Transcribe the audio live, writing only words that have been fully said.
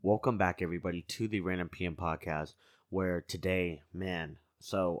welcome back everybody to the Random PM podcast. Where today, man,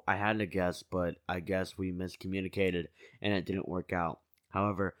 so I had a guess, but I guess we miscommunicated and it didn't work out.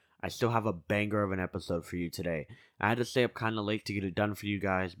 However, I still have a banger of an episode for you today. I had to stay up kind of late to get it done for you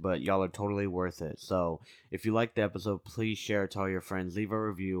guys, but y'all are totally worth it. So if you like the episode, please share it to all your friends, leave a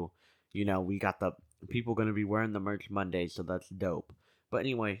review. We got the people gonna be wearing the merch Monday, so that's dope. But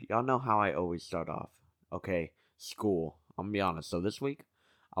anyway, y'all know how I always start off. Okay, school. I'm gonna be honest. So this week,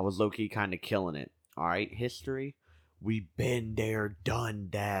 I was low key kind of killing it. All right, history. We been there, done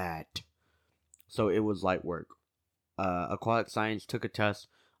that. So it was light work. Aquatic science took a test.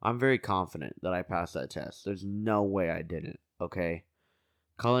 I'm very confident that I passed that test. There's no way I didn't. Okay.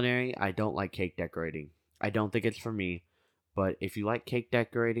 Culinary. I don't like cake decorating. I don't think it's for me. But if you like cake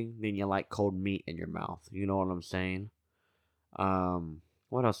decorating, then you like cold meat in your mouth. You know what I'm saying?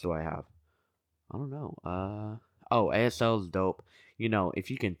 What else do I have? I don't know. Oh, ASL is dope. If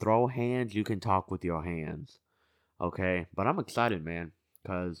you can throw hands, you can talk with your hands. Okay, but I'm excited, man,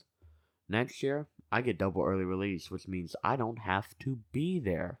 because next year I get double early release, which means I don't have to be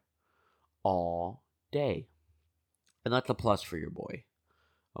there all day. And that's a plus for your boy.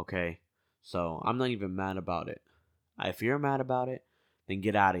 Okay, so I'm not even mad about it. If you're mad about it, then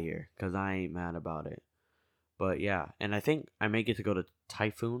get out of here, because I ain't mad about it. But yeah, and I think I may get to go to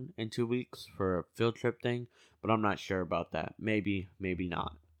Typhoon in 2 weeks for a field trip thing, but I'm not sure about that. Maybe, maybe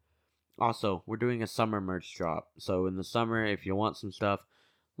not. Also, we're doing a summer merch drop, so in the summer, if you want some stuff,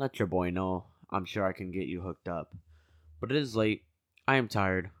 let your boy know. I'm sure I can get you hooked up. But it is late. I am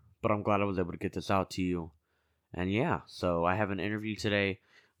tired, but I'm glad I was able to get this out to you. And yeah, so I have an interview today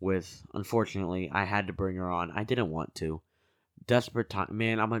with, unfortunately, I had to bring her on. I didn't want to. Desperate time,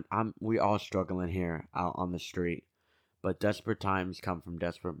 man. We all struggling here out on the street, but desperate times come from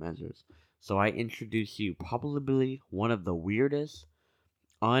desperate measures. So I introduce you probably one of the weirdest.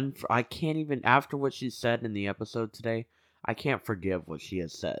 I can't even after what she said in the episode today. I can't forgive what she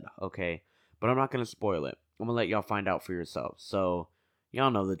has said. Okay, but I'm not gonna spoil it. I'm gonna let y'all find out for yourselves. So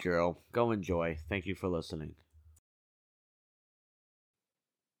y'all know the drill. Go enjoy. Thank you for listening.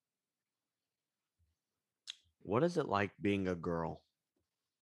 What is it like being a girl?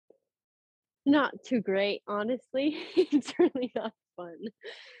 Not too great, honestly. It's really not fun.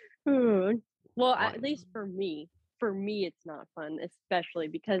 Ooh. Well, Why? at least for me, it's not fun, especially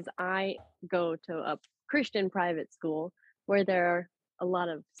because I go to a Christian private school where there are a lot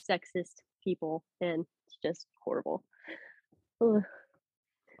of sexist people, and it's just horrible. Ugh.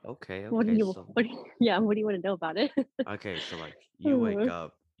 Okay, What do okay, you, so yeah, what do you want to know about it? like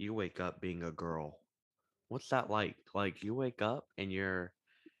Ugh. you wake up being a girl. What's that like? Like you wake up and you're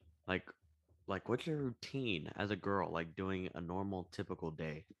like what's your routine as a girl like doing a normal typical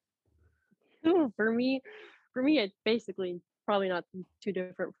day? For me, it's basically probably not too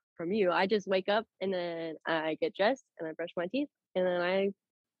different from you. I just wake up and then I get dressed and I brush my teeth and then I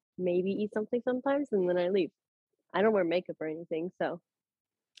maybe eat something sometimes, and then I leave. I don't wear makeup or anything, so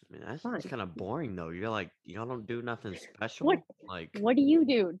I mean, it's that sounds fine. kind of boring though. You're like y'all don't do nothing What special? Like what do you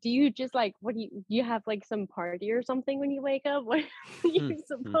do? Do you just, like do you have, like, some party or something when you wake up? What are you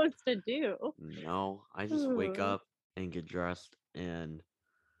supposed to do? no, I just wake Ugh. up and get dressed and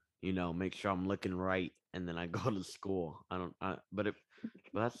make sure I'm looking right and then I go to school. I don't I but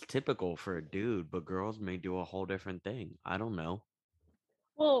that's typical for a dude, but girls may do a whole different thing. I don't know.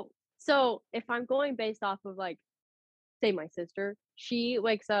 Well, so if I'm going based off of, like, say my sister, she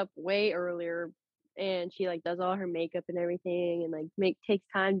wakes up way earlier and she, like, does all her makeup and everything and, like, make takes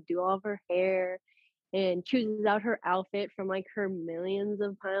time to do all of her hair and chooses out her outfit from like her millions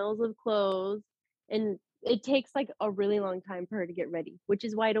of piles of clothes. And it takes like a really long time for her to get ready, which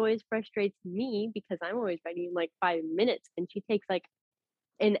is why it always frustrates me because I'm always ready in like 5 minutes and she takes like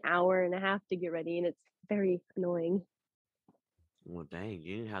an hour and a half to get ready and it's very annoying. Well, dang,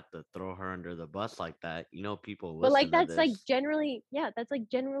 you didn't have to throw her under the bus like that. People But like listen to that's like this. generally, yeah, that's like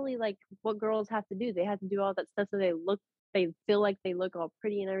generally like what girls have to do. They have to do all that stuff so they feel like they look all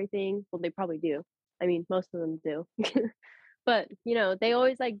pretty and everything. Well, they probably do. I mean, most of them do. But, they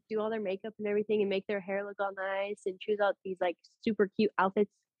always, like, do all their makeup and everything and make their hair look all nice and choose out these, like, super cute outfits.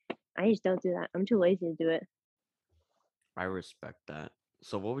 I just don't do that. I'm too lazy to do it. I respect that.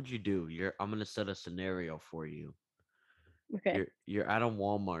 So what would you do? I'm gonna set a scenario for you. Okay. You're at a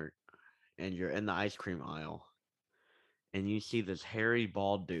Walmart and you're in the ice cream aisle and you see this hairy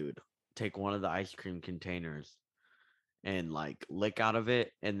bald dude take one of the ice cream containers and like lick out of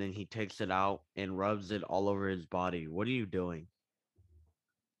it and then he takes it out and rubs it all over his body. What are you doing?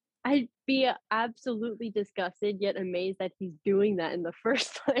 I'd be absolutely disgusted yet amazed that he's doing that in the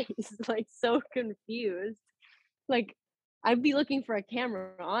first place, like, so confused. Like, I'd be looking for a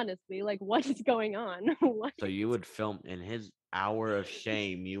camera, honestly, like, what is going on? What? So you would film in his hour of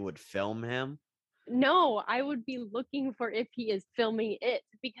shame, you would film him? No, I would be looking for if he is filming it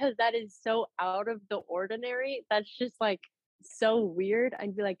because that is so out of the ordinary. That's just, like, so weird.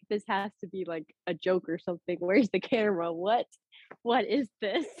 I'd be like, "This has to be, like, a joke or something. Where's the camera? What is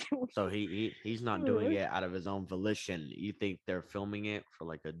this?" So he's not doing it out of his own volition. You think they're filming it for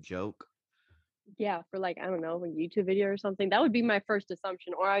like a joke? Yeah, for, like, I don't know, a YouTube video or something. That would be my first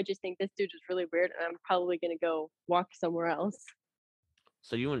assumption, or I just think this dude is really weird, and I'm probably gonna go walk somewhere else.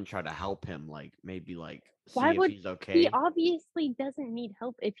 So you wouldn't try to help him, like maybe like Why see if would he's he okay? obviously doesn't need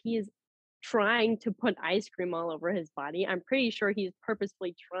help if he is trying to put ice cream all over his body. I'm pretty sure he's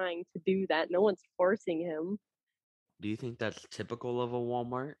purposefully trying to do that. No one's forcing him. Do you think that's typical of a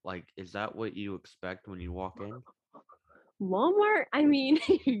Walmart? Like, is that what you expect when you walk in? Walmart? I mean,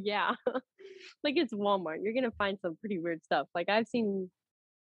 yeah. Like, it's Walmart. You're gonna find some pretty weird stuff. Like, I've seen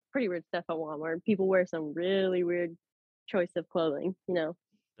pretty weird stuff at Walmart. People wear some really weird choice of clothing, you know?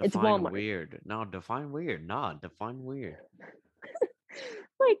 It's Define Walmart. weird. No, define weird. Nah, define weird.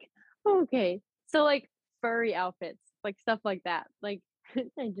 Like, okay. So, like, furry outfits, like, stuff like that. Like,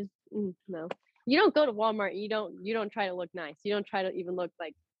 I just no. You don't go to Walmart, you don't try to look nice. You don't try to even look,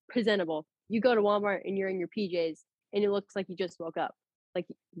 like, presentable. You go to Walmart and you're in your PJs, and it looks like you just woke up. Like,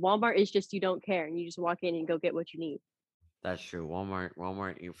 Walmart is just you don't care, and you just walk in and go get what you need. That's true.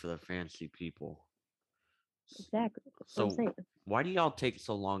 Walmart ain't for the fancy people. S- Exactly, that's what I'm So saying. why do y'all take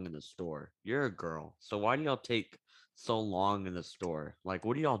so long in the store? You're a girl. So why do y'all take so long in the store? Like,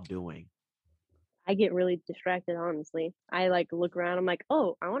 what are y'all doing? I get really distracted, honestly. I, like, look around, I'm like,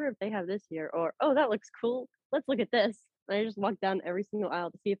 "Oh, I wonder if they have this here," or, "Oh, that looks cool. Let's look at this." And I just walk down every single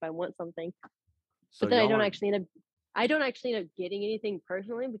aisle to see if I want something. So But then y'all aren't I don't actually end up getting anything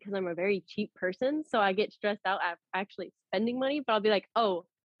personally because I'm a very cheap person, so I get stressed out at actually spending money, but I'll be like, "Oh,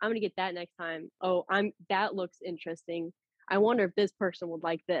 I'm gonna get that next time. Oh, I'm that looks interesting. I wonder if this person would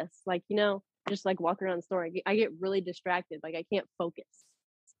like this." Like, just, like, walking around the store, I get really distracted, like, I can't focus.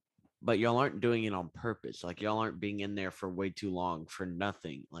 but y'all aren't doing it on purpose. Like y'all aren't being in there for way too long for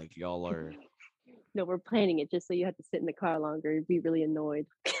nothing. Like y'all are No, we're planning it just so you have to sit in the car longer, you'd be really annoyed.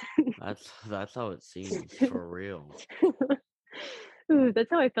 that's how it seems for real. Ooh, that's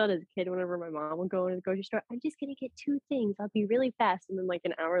how I felt as a kid whenever my mom would go into the grocery store. "I'm just gonna get 2 things. I'll be really fast." And then, like,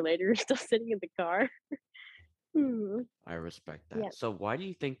 an hour later, you're still sitting in the car. Hmm, I respect yeah. that. So why do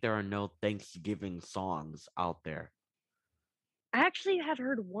you think there are no Thanksgiving songs out there? I actually have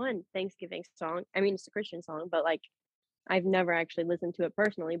heard one Thanksgiving song. I mean, it's a Christian song, but, like, I've never actually listened to it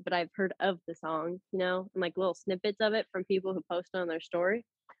personally, but I've heard of the song, and, like, little snippets of it from people who post on their story.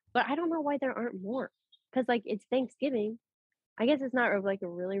 But I don't know why there aren't more. Because like, it's Thanksgiving. I guess it's not, like, a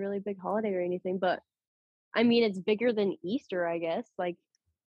really, really big holiday or anything, but, I mean, it's bigger than Easter, I guess. Like,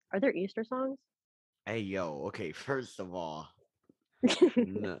 are there Easter songs? Hey yo, okay, first of all,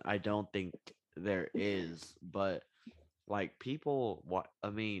 I don't think there is, but like people what I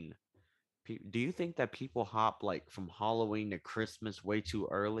mean, do you think that people hop like from Halloween to Christmas way too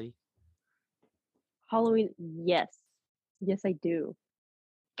early? Halloween, yes. Yes, I do.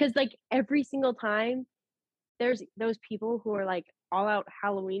 Because like, every single time, there's those people who are, like, all out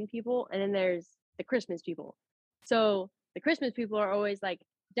Halloween people, and then there's the Christmas people. So, the Christmas people are always, like,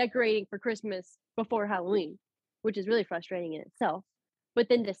 decorating for Christmas before Halloween, which is really frustrating in itself. But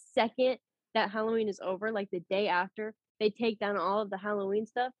then the second that Halloween is over, like, the day after, they take down all of the Halloween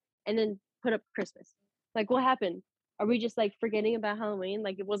stuff and then put up Christmas. Like, what happened? Are we just, like, forgetting about Halloween?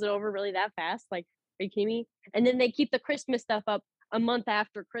 Like, was it over really that fast? Like, are you kidding me? And then they keep the Christmas stuff up a month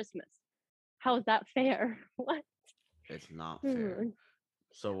after Christmas. How is that fair? What? It's not fair. Hmm.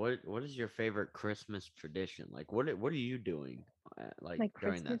 So what is your favorite Christmas tradition? Like what are you doing like My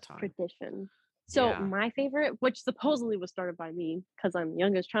during that Christmas time? tradition. So Yeah. my favorite, which supposedly was started by me because I'm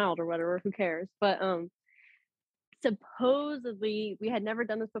youngest child or whatever, who cares? But supposedly we had never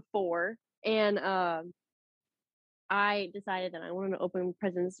done this before, and I decided that I wanted to open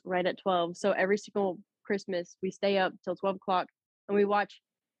presents right at 12. So every single Christmas we stay up till 12 o'clock and we watch.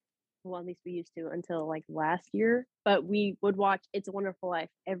 Well, at least we used to until like last year, but we would watch It's a Wonderful Life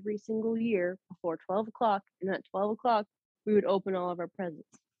every single year before 12 o'clock. And at 12 o'clock, we would open all of our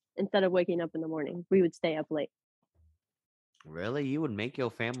presents instead of waking up in the morning. We would stay up late. Really? You would make your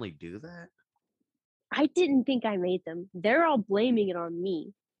family do that? I didn't think I made them. They're all blaming it on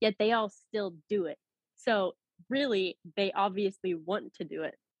me, yet they all still do it. So, really, they obviously want to do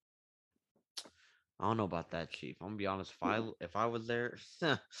it. I don't know about that, Chief. I'm gonna be honest. If I was there,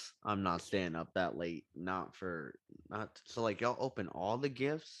 I'm not staying up that late. Not for not so like y'all open all the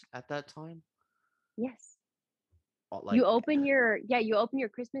gifts at that time. Yes. Like, You open your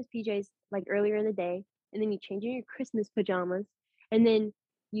Christmas PJs, like, earlier in the day, and then you change in your Christmas pajamas, and then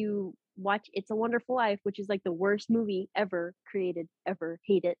you watch It's a Wonderful Life, which is, like, the worst movie ever created, ever,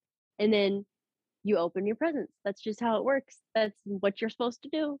 hate it, and then you open your presents. That's just how it works. That's what you're supposed to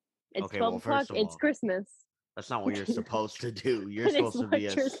do. It's okay, 12 well, o'clock. first of It's all, Christmas. that's not what you're supposed to do. You're That is supposed to what be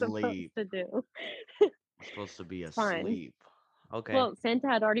you're supposed asleep. to do. You're supposed to be It's fine. asleep. Okay. Well, Santa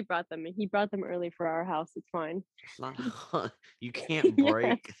had already brought them, and he brought them early for our house. It's fine. It's not you can't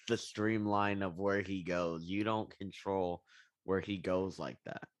break Yes. the streamline of where he goes. You don't control where he goes like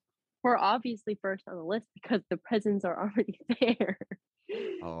that. We're obviously first on the list because the presents are already there.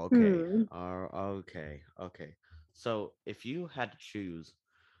 Oh, okay. Hmm. Okay. Okay. So if you had to choose,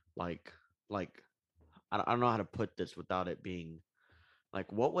 like, like I don't know how to put this without it being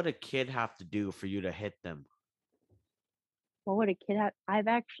like, what would a kid have to do for you to hit them? What would a kid have? I've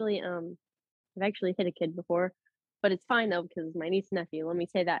actually hit a kid before, but it's fine though because it's my niece and nephew. Let me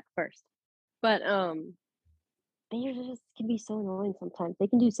say that first. But they just can be so annoying sometimes. They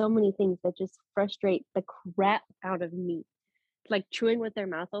can do so many things that just frustrate the crap out of me. Like chewing with their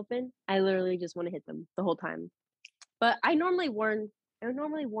mouth open, I literally just want to hit them the whole time. But I normally warn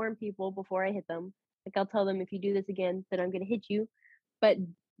people before I hit them. Like I'll tell them if you do this again, then I'm gonna hit you. But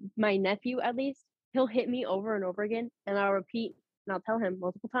my nephew, at least, he'll hit me over and over again, and I'll repeat and I'll tell him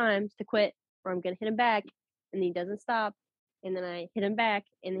multiple times to quit, or I'm gonna hit him back, and he doesn't stop. And then I hit him back,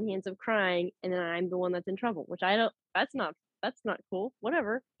 and then he ends up crying, and then I'm the one that's in trouble, which I don't. That's not cool.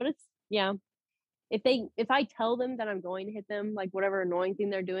 Whatever, but it's yeah. If I tell them that I'm going to hit them, like whatever annoying thing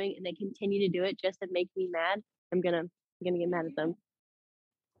they're doing, and they continue to do it just to make me mad, I'm gonna get mad at them.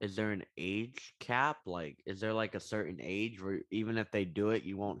 Is there an age cap? Like, is there like a certain age where even if they do it,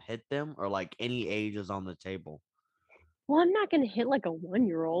 you won't hit them, or like any age is on the table? Well, I'm not gonna hit like a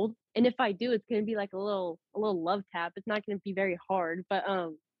 1-year-old, and if I do, it's gonna be like a little love tap. It's not gonna be very hard, but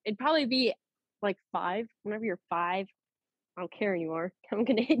it'd probably be like 5. Whenever you're 5, I don't care anymore. I'm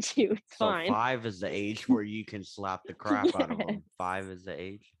gonna hit you. It's So fine. 5 is the age where you can slap the crap out of them. Yes. 5 is the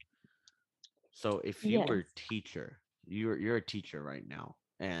age. So if you were Yes. a teacher, you're a teacher right now,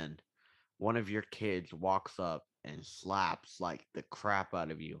 and one of your kids walks up and slaps like the crap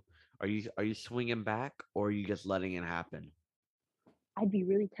out of you. Are you swinging back or are you just letting it happen? I'd be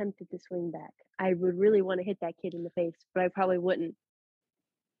really tempted to swing back. I would really want to hit that kid in the face, but I probably wouldn't.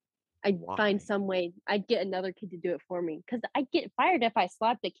 I'd find Why? some way. I'd get another kid to do it for me because I'd get fired if I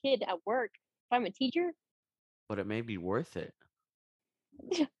slapped a kid at work. If I'm a teacher, But it may be worth it.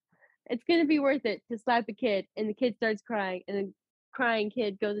 it's gonna be worth it to slap a kid, and the kid starts crying, and the crying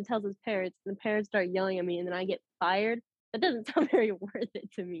kid goes and tells his parents, and the parents start yelling at me, and then I get fired. That doesn't sound very worth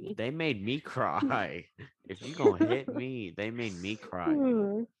it to me. They made me cry. If you gonna hit me, they made me cry.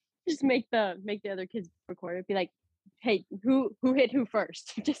 Hmm. Just make the other kids record it. Be like, "Hey, who hit who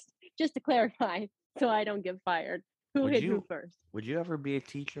first? Just to clarify, so I don't get fired. Who Would hit who you first? would you ever be a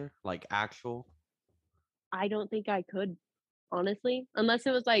teacher? Like actual? I don't think I could, honestly, unless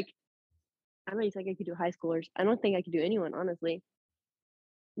it was like I don't even think I could do high schoolers. I don't think I could do anyone, honestly.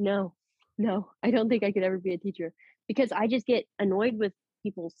 No, no, I don't think I could ever be a teacher because I just get annoyed with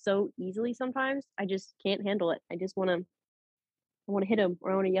people so easily sometimes. I just can't handle it. I wanna hit them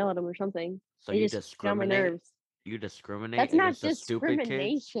or I wanna yell at them or something. So They you just get on my discriminate? nerves. You discriminate That's not against the stupid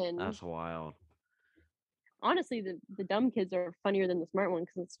kids? discrimination. That's wild. Honestly, the dumb kids are funnier than the smart ones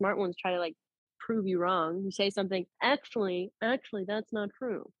because the smart ones try to, like, prove you wrong. You say something, "Actually, that's not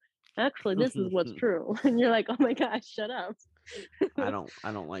true. Actually, this is what's true." And you're like, "Oh my gosh, shut up." I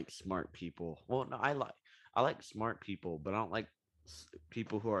don't like smart people. Well, no, I like smart people, but I don't like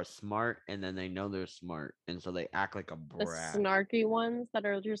people who are smart and then they know they're smart and so they act like a The brat. snarky ones that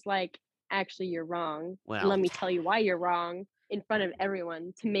are just like, "Actually, you're wrong, and Well, let me tell you why you're wrong in front of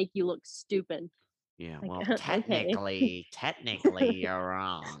everyone to make you look stupid." yeah, Like, well, "Okay." technically you're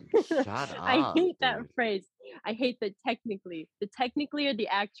wrong. Shut I up, hate that dude. phrase. I hate the technically or the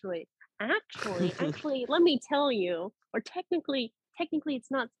actually. Actually, let me tell you, or technically,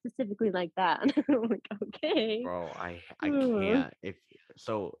 it's not specifically like that. I'm like, "Okay." Bro, I Ugh. can't. If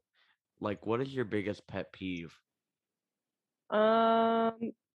so, like, what is your biggest pet peeve?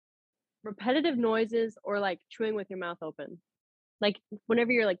 Um, Repetitive noises or, like, chewing with your mouth open. Like,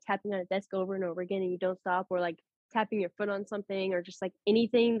 whenever you're, like, tapping on a desk over and over again and you don't stop or, like, tapping your foot on something or just, like,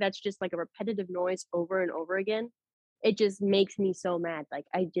 anything that's just, like, a repetitive noise over and over again, it just makes me so mad, like,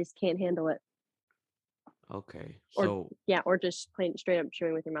 I just can't handle it. Okay, Or so yeah, or just plain straight up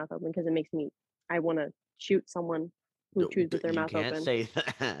chewing with your mouth open because it makes me I wanna shoot someone who chews with their you mouth can't open. say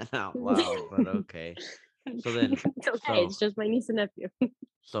that out loud, but okay. So then, It's okay, so it's just my niece and nephew.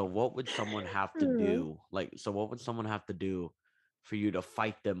 so what would someone have to Mm, do? Like, so what would someone have to do for you to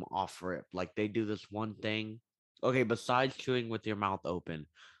fight them off rip? Like they do this one thing. Okay, besides chewing with your mouth open,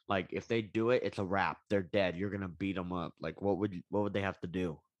 like if they do it, it's a wrap. They're dead. You're gonna beat them up. Like what would they have to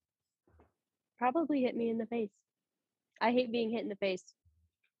do? Probably hit me in the face. I hate being hit in the face.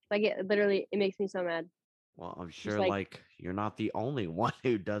 Like, it literally it makes me so mad. Well, I'm Just sure like you're not the only one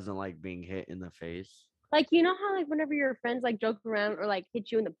who doesn't like being hit in the face. you know how, like, whenever your friends, like, joke around or, like,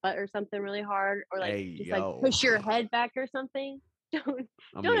 hit you in the butt or something really hard or, like, Hey just, like, yo. push your head back or something? Don't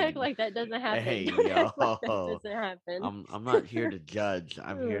I don't act mean, like that doesn't happen. hey Don't act like that yo. doesn't happen. I'm not here to judge.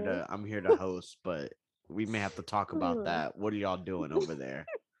 Uh, I'm here to host, but we may have to talk about uh. that. What are y'all doing over there?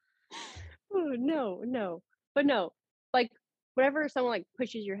 Oh, no, no. But no, like, whenever someone, like,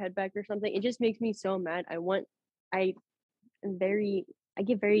 pushes your head back or something, it just makes me so mad. I am very I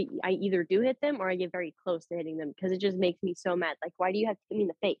get very I either do hit them or I get very close to hitting them because it just makes me so mad. Like, why do you have to hit me in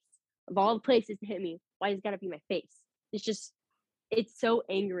the face? Of all the places to hit me, why has it gotta be my face? It's just it's so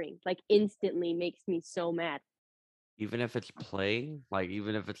angering, like, instantly makes me so mad. Even if it's playing, like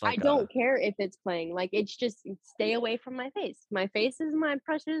even if it's I like a don't care if it's playing, like, it's just stay away from my face. My face is my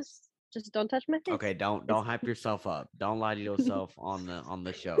precious, just don't touch my face. okay, don't It's hype yourself up. Don't lie to yourself on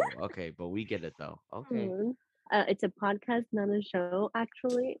the show. Okay, but we get it though. Okay. Mm. It's a podcast, not a show,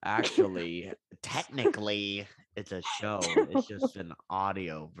 actually. Actually, technically, it's a show. It's just an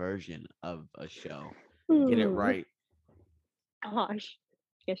audio version of a show. Get it Hmm, right. gosh.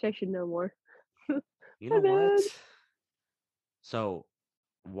 Guess I should know more. You My know bad. what? So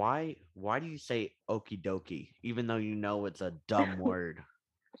why do you say okie dokie even though you know it's a dumb word?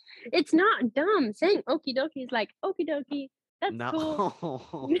 It's not dumb. Saying okie dokie is like, "Okie dokie, that's No.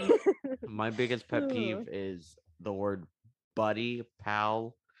 cool." My biggest pet peeve Ugh. is the word buddy,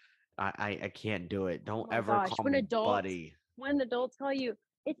 pal. I can't do it. Oh Don't my ever gosh, call me buddy. when adults call you,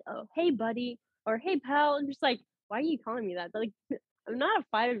 it's, "Oh, hey, buddy," or "Hey, pal," I'm just like, "Why are you calling me that?" Like, I'm not a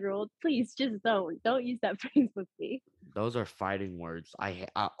 5-year-old. Please just don't. Don't use that phrase with me. Those are fighting words.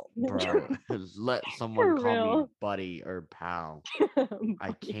 Bro, let someone For call me real. buddy or pal.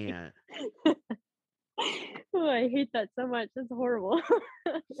 I Buddy. can't. Oh, I hate that so much. That's horrible.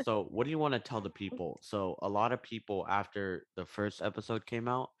 So, what do you want to tell the people? So, a lot of people after the first episode came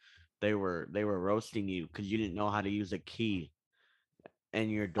out, they were roasting you because you didn't know how to use a key in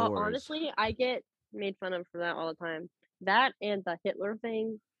your doors. Honestly, I get made fun of for that all the time. That and the Hitler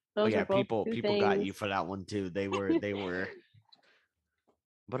thing, Oh those are yeah, both 2 people got you things. for that one too. They were.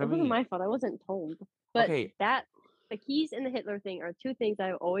 But I It wasn't mean, my fault, I wasn't told. But okay, that the keys and the Hitler thing are 2 things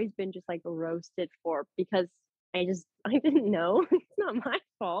I've always been just, like, roasted for because I didn't know. It's not my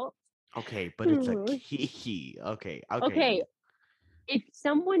fault. okay, but it's a Hmm. key. Okay, okay. Okay, if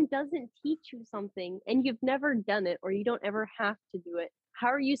someone doesn't teach you something and you've never done it or you don't ever have to do it, how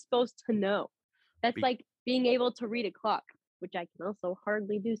are you supposed to know? That's Be- like being able to read a clock, which I can also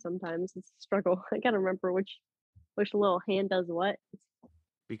hardly do sometimes. It's a struggle. I gotta remember which little hand does what.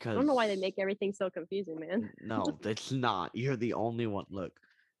 I don't know why they because make everything so confusing, man. no, it's not. You're the only one. Look,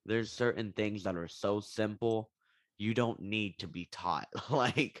 there's certain things that are so simple, you don't need to be taught.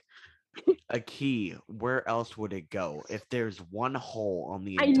 Like a key, where else would it go? If there's one hole on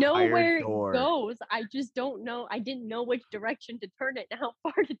the I know entire where it door, goes. I just don't know. I didn't know which direction to turn it and how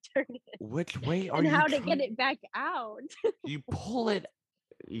far to turn it which way are and you how to get trying? it back out. You pull it.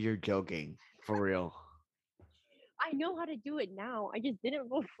 You're joking, for real. I know how to do it now. I just did it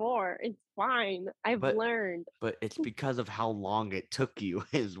before. It's fine. I've But learned. it's because of how long it took you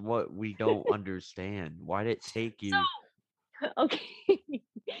is what we don't understand. Why did it take So you? okay.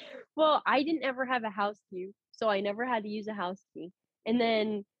 Well, I didn't ever have a house key, so I never had to use a house key. And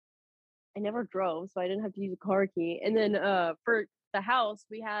then I never drove, so I didn't have to use a car key. And then for the house,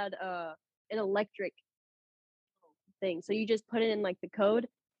 we had an electric thing. So you just put it in like the code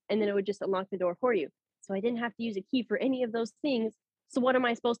and then it would just unlock the door for you. So I didn't have to use a key for any of those things. So what am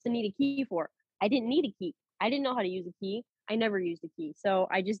I supposed to need a key for? I didn't need a key. I didn't know how to use a key. I never used a key. So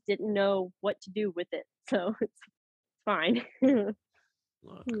I just didn't know what to do with it. So it's fine.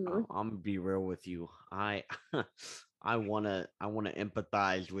 Look, Hmm. I'm gonna be real with you. I wanna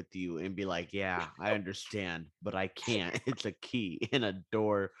empathize with you and be like, yeah, I understand, but I can't. It's a key in a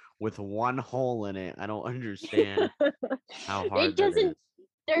door with one hole in it. I don't understand how It hard that is. doesn't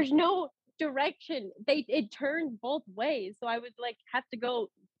there's no direction. It turns both ways. So I would like have to go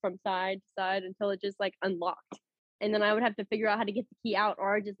from side to side until it just like unlocked. And then I would have to figure out how to get the key out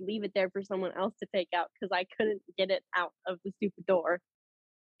or I'd just leave it there for someone else to take out because I couldn't get it out of the stupid door.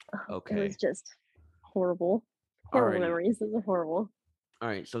 It was Okay. just horrible. Horrible Alrighty. memories. This is horrible. All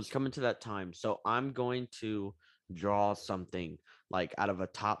right, so it's coming to that time. So I'm going to draw something like out of a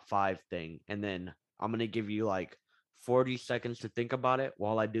top five thing, and then I'm gonna give you like 40 seconds to think about it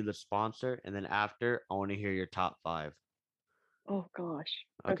while I do the sponsor, and then after I want to hear your top five. Oh gosh.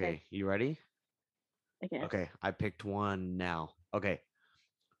 Okay, Okay, you ready? I guess. Okay, I picked one now. Okay,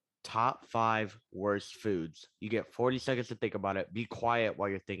 top five worst foods. You get 40 seconds to think about it. Be quiet while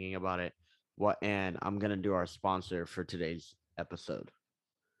you're thinking about it. What and I'm gonna do our sponsor for today's episode.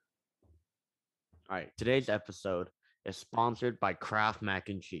 All right, today's episode is sponsored by Kraft Mac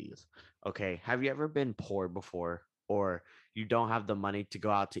and Cheese. Okay, have you ever been poor before, or you don't have the money to go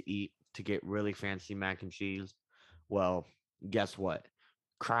out to eat to get really fancy mac and cheese? Well, guess what?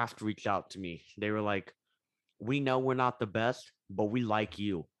 Kraft reached out to me. They were like, we know we're not the best, but we like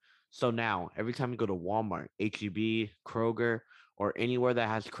you. So now, every time you go to Walmart, HEB, Kroger, or anywhere that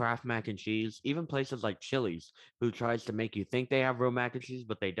has Kraft mac and cheese, even places like Chili's, who tries to make you think they have real mac and cheese,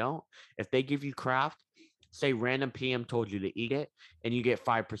 but they don't, if they give you Kraft, say random PM told you to eat it, and you get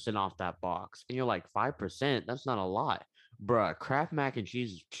 5% off that box. And you're like, 5%? That's not a lot. Bruh, Kraft mac and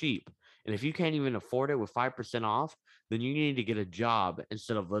cheese is cheap. And if you can't even afford it with 5% off, then you need to get a job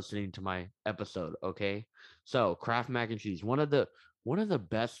instead of listening to my episode, okay? So Kraft mac and cheese, one of the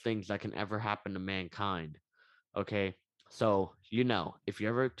best things that can ever happen to mankind. Okay. So if you're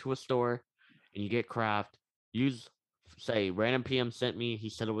ever to a store and you get Kraft, use say random PM sent me, he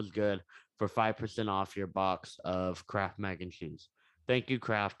said it was good for 5% off your box of Kraft mac and cheese. Thank you,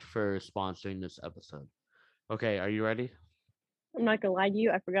 Kraft, for sponsoring this episode. Okay, are you ready? I'm not gonna lie to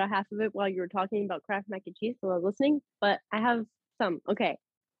you. I forgot half of it while you were talking about Kraft mac and cheese while I was listening, but I have some. Okay,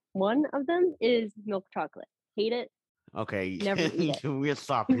 one of them is milk chocolate. Hate it. Okay, Never eat we'll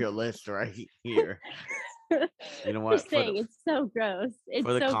stop it. your list right here. You know what? Just saying, it's so gross. For It's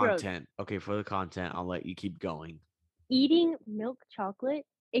the so gross. content, okay, for the content, I'll let you keep going. Eating milk chocolate,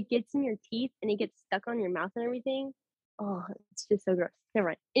 it gets in your teeth and it gets stuck on your mouth and everything. Oh, it's just so gross.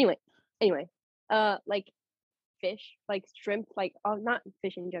 Never mind. Anyway, like fish, like shrimp, like not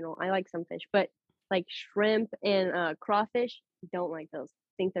fish in general. I like some fish, but like shrimp and crawfish, don't like those.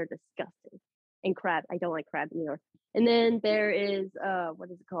 Think they're disgusting. And crab, I don't like crab either. And then there is what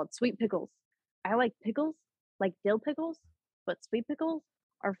is it called? Sweet pickles. I like pickles, like dill pickles, but sweet pickles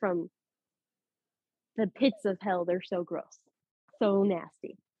are from the pits of hell. They're so gross. So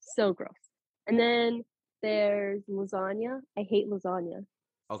nasty. So gross. And then there's lasagna. I hate lasagna.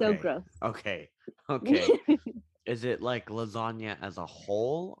 So Okay, gross. okay, okay. Is it like lasagna as a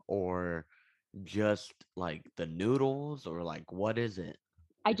whole or just like the noodles or like what is it?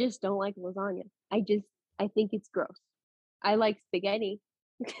 I just don't like lasagna. I think it's gross. I like spaghetti.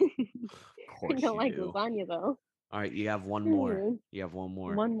 Of I course don't you like do. lasagna though. All right, you have one more. Hmm. You have one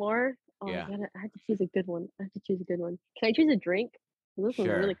more. One more. Oh, Yeah, I have to choose a good one. I have to choose a good one. Can I choose a drink? This one's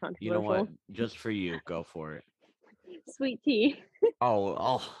really sure. You know what? controversial. Just for you, go for it. Sweet tea.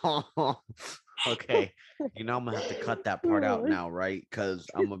 Oh, okay. I'm gonna have to cut that part out now, right? Because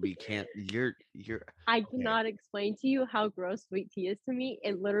I'm gonna be can't. You're I okay. cannot explain to you how gross sweet tea is to me.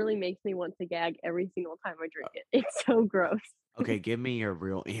 It literally makes me want to gag every single time I drink it. It's so gross. Okay, give me your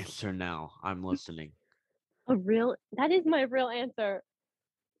real answer now. I'm listening. A real that is my real answer.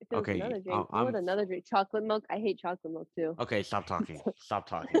 If it was Okay, another drink, what would I'm another drink? Chocolate milk. I hate chocolate milk too. okay. Stop talking. Stop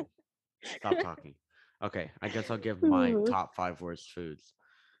talking. Stop talking. Okay, I guess I'll give my Oh top five worst foods.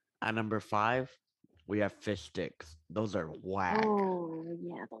 At number five, we have fish sticks. Those are whack.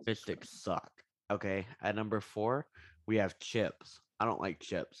 yeah, those Fish are sticks gross. suck. Okay, at number four, we have chips. I don't like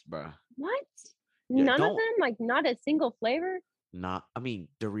chips, bro. What? Yeah, None of don't them? Like not a single flavor? not. I mean,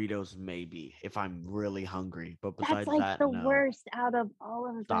 Doritos maybe if I'm really hungry, but That's besides like that, the no. worst out of all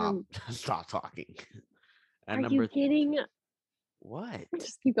of Stop. them. Stop talking. At Are you number kidding? what?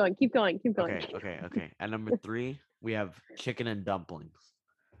 Just keep going, keep going, keep going. Okay. At number three, we have chicken and dumplings.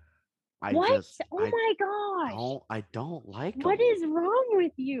 I What? just Oh my gosh. I don't like What them. is wrong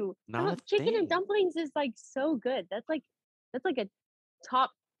with you? Not a Chicken and thing. dumplings is like so good. That's like a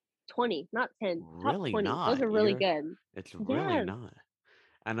top 20, not 10, top Really 20. Those not. are really good. It's really Yes, not.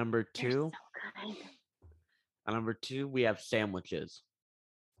 At number they're two, so good. we have sandwiches.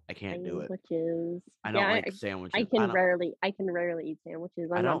 I can't do it. Sandwiches. I Yeah, don't like I sandwiches. can rarely eat sandwiches.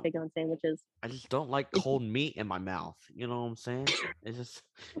 I I'm not don't big on sandwiches. I just don't like It's cold meat in my mouth. You know what I'm saying?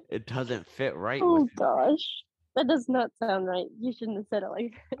 It doesn't fit right with oh gosh. That does not sound right. You shouldn't have said it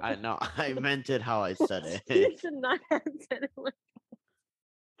like I know I meant it how I said you it. should not have said it like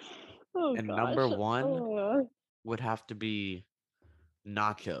oh And number gosh. one Oh. would have to be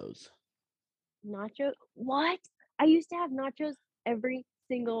nachos. Nacho what? I used to have nachos every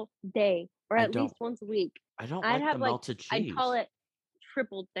single day or I at don't least once a week. I don't I'd like the have like melted I'd call cheese. it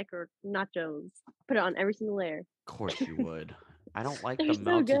triple decker nachos. Put it on every single layer. Of course you would. I don't like They're the so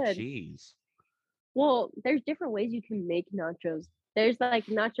melted good. cheese. Well, there's different ways you can make nachos. There's like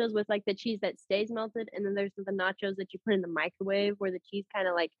nachos with like the cheese that stays melted, and then there's the nachos that you put in the microwave where the cheese kind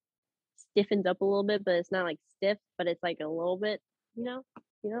of like stiffens up a little bit, but it's not like stiff, but it's like a little bit, you know?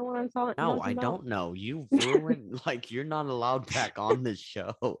 You know what I'm No, talking I about? don't know. You've ruined like you're not allowed back on this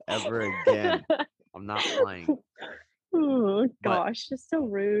show ever again. I'm not playing. Oh But gosh, it's so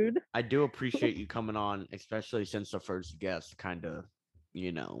rude. I do appreciate you coming on, especially since the first guest kind of,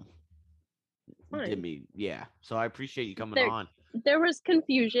 you know, did Fine. me. Yeah. So I appreciate you coming There on. there was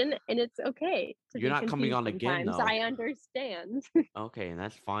confusion and it's okay to You're be not coming confused on again, sometimes. though. I understand. Okay, and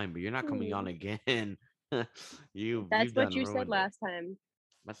that's fine, but you're not coming on Hmm. again. That's You've what done you said ruined it. last time.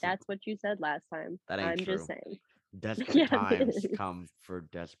 That's That's what you said last time. that ain't I'm just true. saying. Desperate Yeah, times it is. come for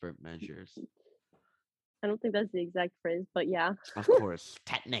desperate measures. I don't think that's the exact phrase, but yeah. Of course,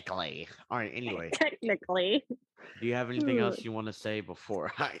 technically. All right, anyway, Technically. do you have anything Hmm. else you want to say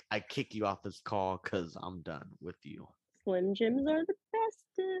before I kick you off this call? Because I'm done with you. Slim Jims are the best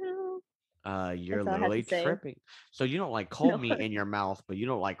too. You're That's all I had to literally say. tripping. So you don't like cold No, meat in your mouth, but you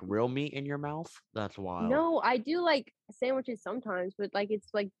don't like real meat in your mouth? That's wild. no, I do like sandwiches sometimes, but like it's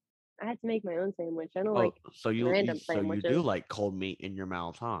like I had to make my own sandwich. I don't Oh, like so you random so you do sandwiches. like cold meat in your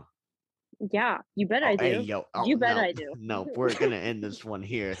mouth, huh? Yeah, you bet Oh, I hey, do. yo. Oh, You bet no, I do. no. We're gonna end this one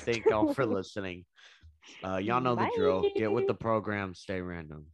here. Thank y'all for listening. Y'all know the drill. Get with Bye. the program. Stay random.